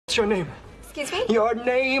What's your name? Excuse me? Your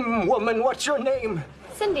name, woman, what's your name?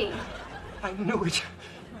 Cindy. I knew it.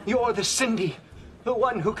 You're the Cindy, the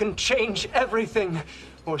one who can change everything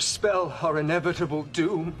or spell our inevitable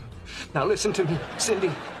doom. Now listen to me,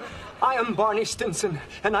 Cindy. I am Barney Stinson,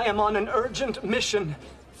 and I am on an urgent mission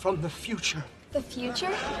from the future. The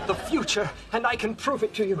future? The future, and I can prove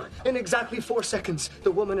it to you. In exactly 4 seconds,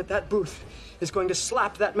 the woman at that booth is going to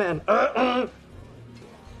slap that man. Ow!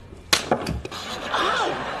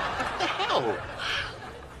 What the hell?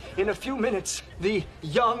 In a few minutes, the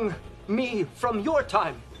young me from your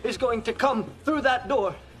time is going to come through that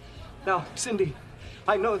door. Now, Cindy,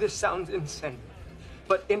 I know this sounds insane,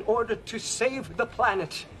 but in order to save the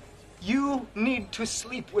planet, you need to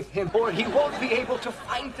sleep with him, or he won't be able to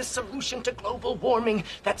find the solution to global warming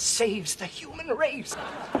that saves the human race.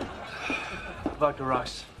 Dr.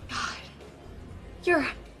 Ross. God.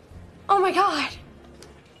 Oh my God.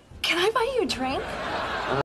 Can I buy you a drink?